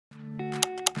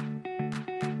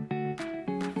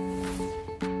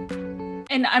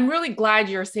And I'm really glad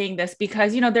you're saying this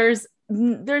because,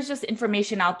 there's just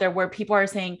information out there where people are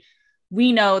saying,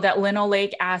 we know that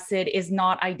linoleic acid is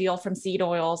not ideal from seed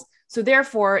oils. So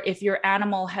therefore, if your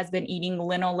animal has been eating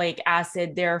linoleic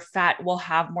acid, their fat will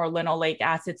have more linoleic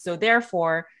acid. So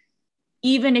therefore,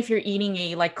 even if you're eating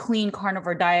a like clean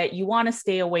carnivore diet, you want to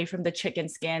stay away from the chicken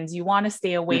skins. You want to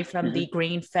stay away from the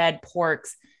grain-fed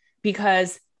porks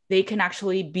because they can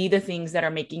actually be the things that are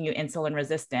making you insulin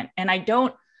resistant. And I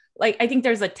think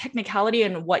there's a technicality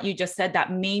in what you just said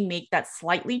that may make that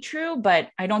slightly true, but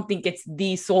I don't think it's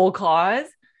the sole cause.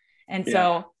 And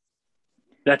so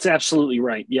that's absolutely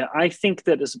right. Yeah. I think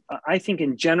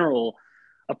in general,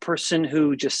 a person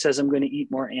who just says, I'm going to eat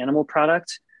more animal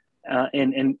products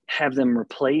and have them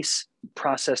replace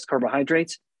processed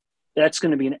carbohydrates, that's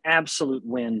going to be an absolute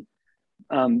win.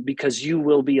 Because you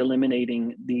will be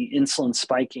eliminating the insulin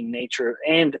spiking nature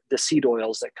and the seed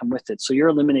oils that come with it. So you're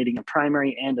eliminating a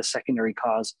primary and a secondary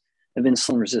cause of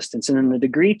insulin resistance. And then the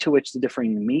degree to which the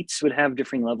differing meats would have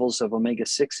differing levels of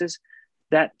omega-6s,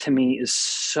 that to me is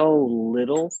so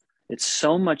little. It's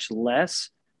so much less.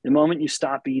 The moment you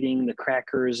stop eating the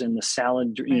crackers and the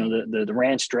salad, the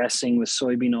ranch dressing with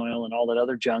soybean oil and all that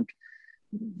other junk,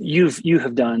 you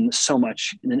have done so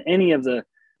much. And in any of the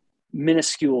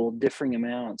minuscule differing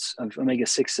amounts of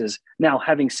omega-6s. Now,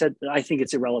 having said that, I think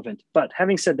it's irrelevant. But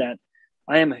having said that,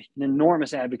 I am an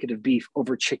enormous advocate of beef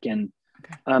over chicken.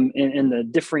 Okay. And the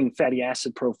differing fatty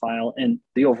acid profile and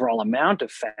the overall amount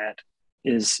of fat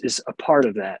is a part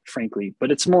of that, frankly.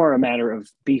 But it's more a matter of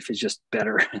beef is just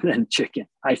better than chicken,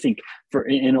 I think,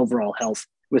 in overall health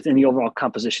within the overall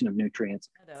composition of nutrients.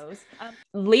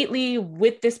 Lately,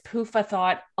 with this PUFA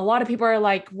thought, a lot of people are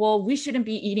like, well, we shouldn't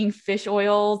be eating fish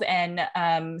oils and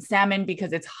salmon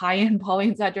because it's high in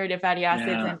polyunsaturated fatty acids.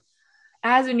 Yeah. And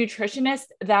as a nutritionist,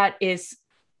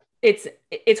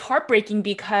 it's heartbreaking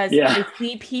because I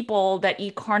see people that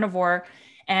eat carnivore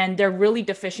and they're really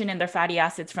deficient in their fatty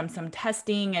acids from some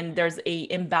testing, and there's a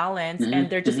imbalance, and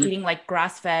they're just eating like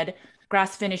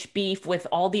grass-finished beef with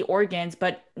all the organs,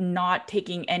 but not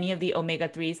taking any of the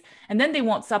omega-3s. And then they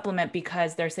won't supplement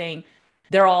because they're saying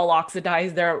they're all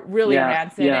oxidized, they're really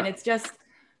rancid. And it's just,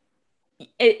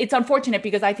 it's unfortunate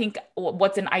because I think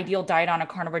what's an ideal diet on a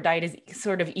carnivore diet is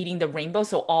sort of eating the rainbow.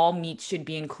 So all meat should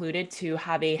be included to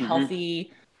have a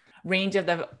healthy range of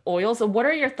the oils. So what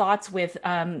are your thoughts with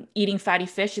eating fatty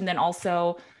fish? And then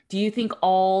also, do you think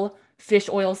all fish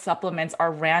oil supplements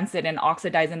are rancid and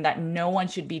oxidized and that no one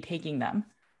should be taking them?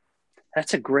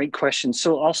 That's a great question.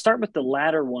 So I'll start with the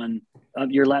latter one,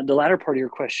 the latter part of your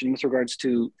question with regards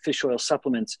to fish oil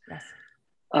supplements.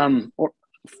 Yes.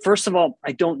 First of all,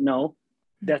 I don't know.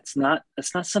 That's not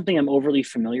something I'm overly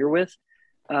familiar with.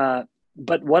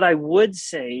 But what I would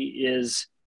say is,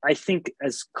 I think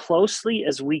as closely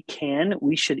as we can,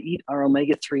 we should eat our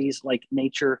omega-3s like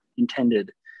nature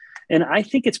intended. And I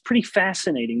think it's pretty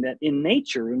fascinating that in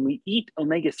nature, when we eat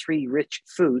omega-3 rich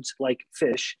foods like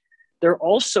fish, they're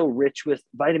also rich with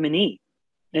vitamin E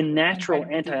and natural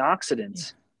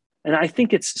antioxidants. And I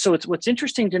think it's what's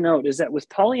interesting to note is that with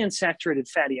polyunsaturated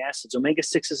fatty acids,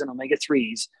 omega-6s and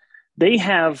omega-3s, they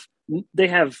have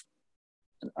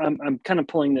I'm kind of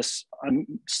I'm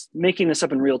making this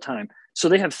up in real time. So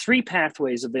they have 3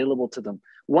 pathways available to them.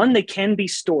 One, they can be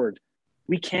stored.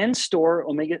 We can store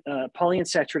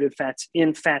polyunsaturated fats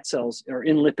in fat cells or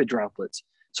in lipid droplets.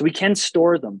 So we can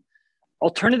store them.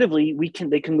 Alternatively,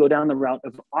 they can go down the route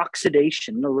of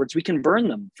oxidation. In other words, we can burn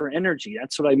them for energy.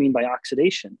 That's what I mean by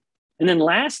oxidation. And then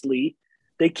lastly,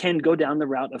 they can go down the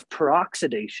route of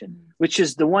peroxidation, which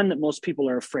is the one that most people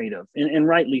are afraid of, and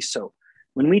rightly so.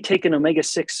 When we take an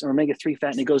omega-6 or omega-3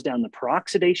 fat and it goes down the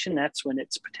peroxidation, that's when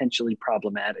it's potentially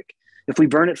problematic. If we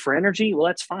burn it for energy, well,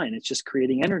 that's fine. It's just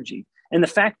creating energy. And the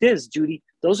fact is, Judy,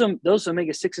 those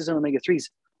omega-6s and omega-3s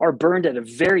are burned at a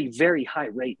very, very high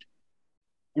rate.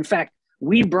 In fact,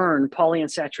 we burn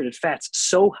polyunsaturated fats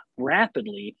so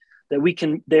rapidly that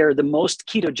they're the most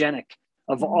ketogenic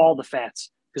of all the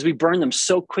fats, because we burn them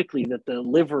so quickly that the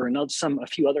liver and a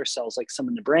few other cells, like some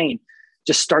in the brain,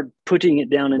 just start putting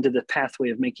it down into the pathway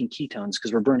of making ketones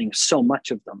because we're burning so much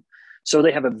of them. So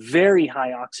they have a very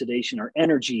high oxidation or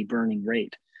energy burning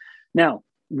rate. Now,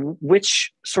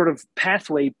 which sort of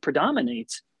pathway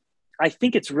predominates? I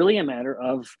think it's really a matter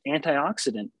of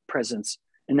antioxidant presence,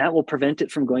 and that will prevent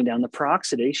it from going down the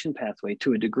peroxidation pathway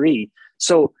to a degree.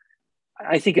 So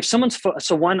I think if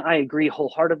I agree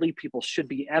wholeheartedly, people should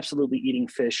be absolutely eating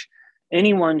fish.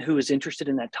 Anyone who is interested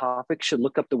in that topic should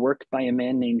look up the work by a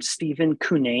man named Stephen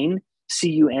Cunnane,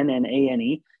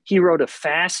 Cunnane. He wrote a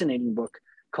fascinating book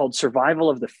called Survival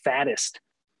of the Fattest.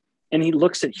 And he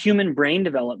looks at human brain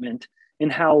development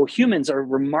and how humans are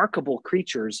remarkable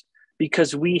creatures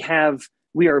because we are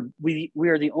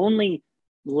the only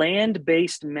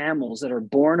land-based mammals that are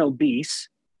born obese,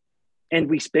 and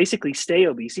we basically stay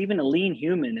obese. Even a lean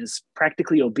human is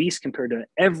practically obese compared to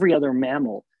every other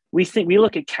mammal. We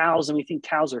look at cows and we think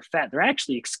cows are fat. They're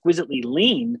actually exquisitely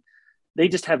lean. They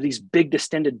just have these big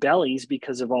distended bellies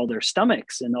because of all their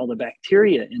stomachs and all the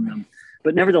bacteria in them.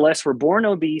 But nevertheless, we're born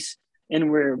obese,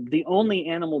 and we're the only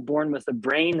animal born with a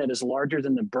brain that is larger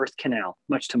than the birth canal,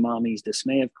 much to mommy's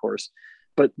dismay, of course.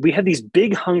 But we have these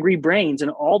big, hungry brains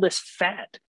and all this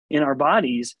fat in our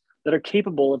bodies that are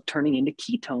capable of turning into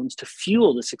ketones to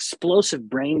fuel this explosive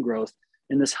brain growth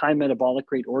in this high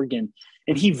metabolic rate organ.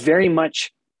 And he very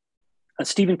much,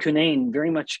 Stephen Cunnane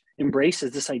very much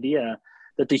embraces this idea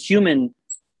that the human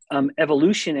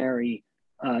evolutionary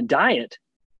diet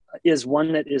is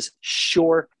one that is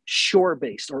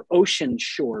shore-based or ocean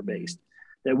shore-based,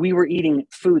 that we were eating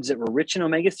foods that were rich in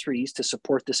omega-3s to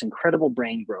support this incredible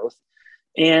brain growth,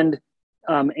 and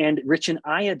rich in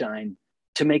iodine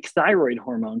to make thyroid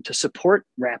hormone to support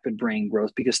rapid brain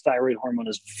growth, because thyroid hormone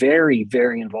is very,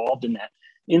 very involved in that.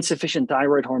 Insufficient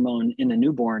thyroid hormone in a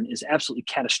newborn is absolutely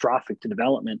catastrophic to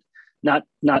development, not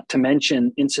to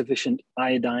mention insufficient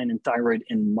iodine and thyroid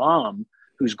in mom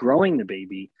who's growing the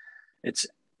baby. It's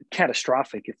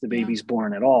catastrophic if the baby's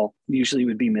born at all. Usually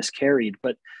would be miscarried.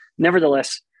 But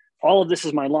nevertheless, all of this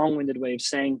is my long-winded way of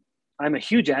saying I'm a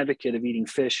huge advocate of eating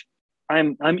fish.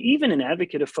 I'm even an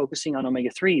advocate of focusing on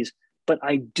omega-3s, but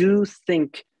I do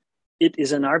think it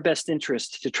is in our best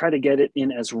interest to try to get it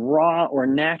in as raw or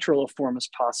natural a form as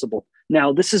possible.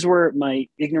 Now, this is where my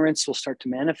ignorance will start to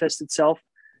manifest itself.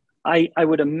 I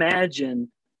would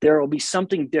imagine there will be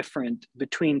something different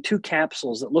between two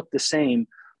capsules that look the same,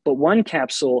 but one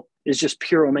capsule is just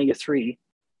pure omega-3.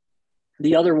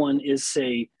 The other one is,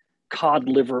 say, cod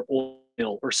liver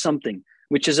oil or something,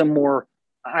 which is a more,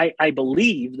 I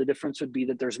believe the difference would be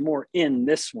that there's more in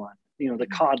this one, the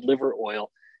cod liver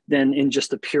oil, than in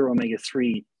just the pure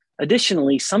omega-3.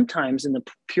 Additionally, sometimes in the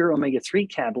pure omega-3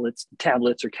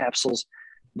 tablets or capsules,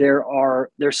 there's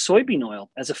soybean oil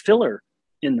as a filler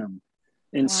in them.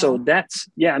 And so that's,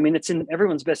 it's in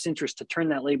everyone's best interest to turn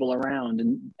that label around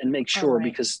and make sure,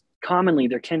 because commonly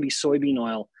there can be soybean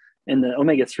oil and the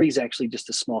omega-3 is actually just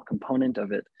a small component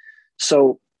of it.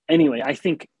 So anyway, I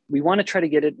think we want to try to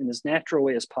get it in as natural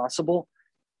way as possible.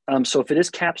 So if it is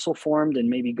capsule formed, then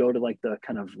maybe go to like the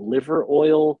kind of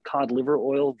cod liver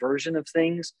oil version of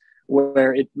things,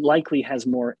 where it likely has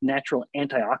more natural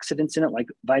antioxidants in it, like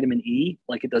vitamin E,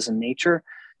 like it does in nature,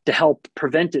 to help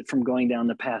prevent it from going down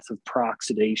the path of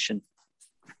peroxidation.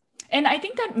 And I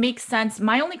think that makes sense.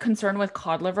 My only concern with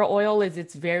cod liver oil is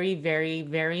it's very, very,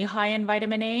 very high in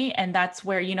vitamin A. And that's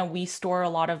where, we store a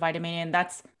lot of vitamin A. And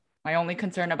that's my only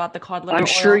concern about the cod liver oil. I'm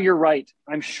sure you're right.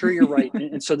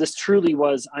 And so this truly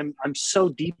was, I'm so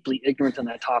deeply ignorant on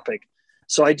that topic.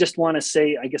 So I just want to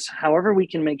say, I guess, however we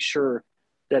can make sure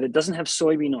that it doesn't have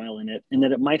soybean oil in it, and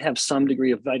that it might have some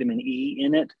degree of vitamin E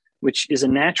in it, which is a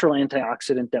natural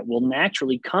antioxidant that will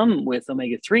naturally come with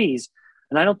omega-3s.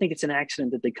 And I don't think it's an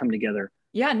accident that they come together.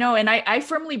 Yeah, no. And I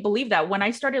firmly believe that when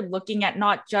I started looking at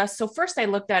so first I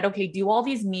looked at, okay, do all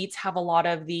these meats have a lot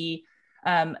of the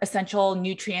essential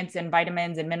nutrients and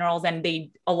vitamins and minerals? And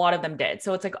a lot of them did.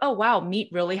 So it's like, oh, wow, meat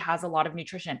really has a lot of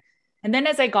nutrition. And then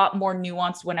as I got more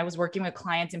nuanced, when I was working with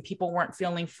clients and people weren't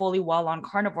feeling fully well on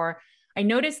carnivore, I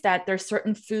noticed that there's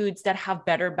certain foods that have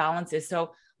better balances.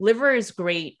 So liver is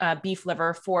great, beef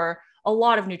liver, for a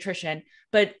lot of nutrition.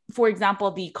 But for example,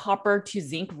 the copper to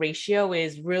zinc ratio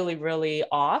is really, really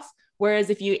off. Whereas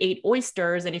if you ate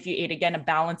oysters, and if you ate, again, a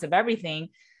balance of everything,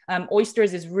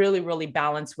 oysters is really, really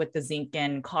balanced with the zinc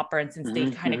and copper. And since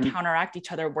they kind of counteract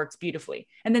each other, it works beautifully.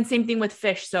 And then same thing with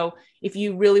fish. So if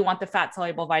you really want the fat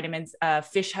soluble vitamins,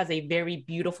 fish has a very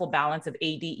beautiful balance of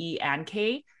A, D, E, and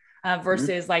K.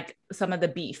 Versus like some of the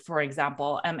beef, for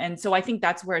example. And so I think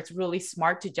that's where it's really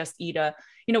smart to just eat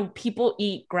people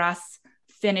eat grass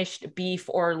finished beef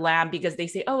or lamb because they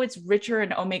say, oh, it's richer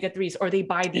in omega-3s, or they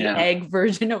buy the egg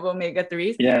version of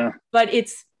omega-3s. Yeah. But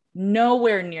it's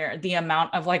nowhere near the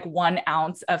amount of like 1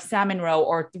 ounce of salmon roe,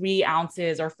 or 3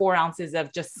 ounces or 4 ounces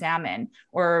of just salmon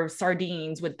or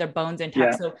sardines with their bones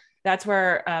intact. So that's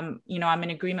where, I'm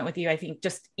in agreement with you. I think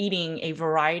just eating a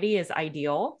variety is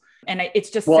ideal. And it's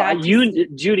just sad.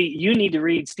 Judy, you need to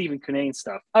read Stephen Cunnane's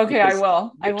stuff. Okay, I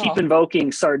will. Keep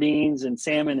invoking sardines and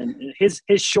salmon, and his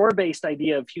shore-based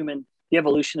idea of the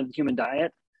evolution of the human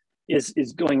diet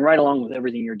is going right along with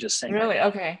everything you're just saying. Really?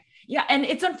 Okay. Yeah. And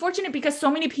it's unfortunate because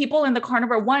so many people in the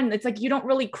carnivore, it's like you don't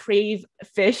really crave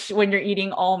fish when you're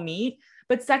eating all meat.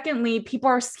 But secondly, people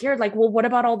are scared, like, well, what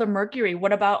about all the mercury?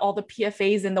 What about all the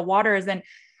PFAs in the waters? And,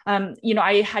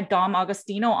 I had Dom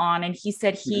Agostino on, and he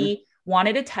said he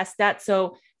wanted to test that.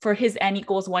 So for his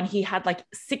N=1, he had like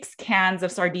 6 cans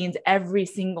of sardines every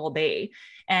single day.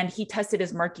 And he tested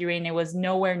his mercury, and it was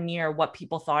nowhere near what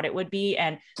people thought it would be.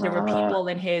 And there were people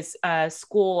in his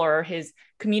school or his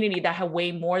community that have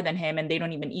way more than him, and they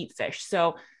don't even eat fish.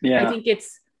 So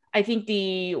I think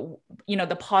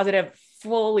the positive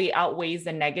fully outweighs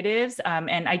the negatives.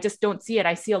 And I just don't see it.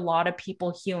 I see a lot of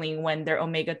people healing when their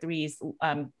omega-3s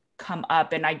come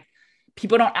up, and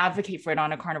people don't advocate for it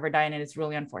on a carnivore diet. And it's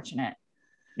really unfortunate.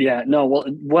 Yeah, no,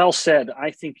 well said.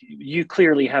 I think you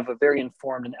clearly have a very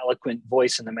informed and eloquent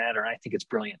voice in the matter. I think it's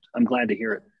brilliant. I'm glad to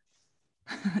hear it.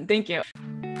 Thank you.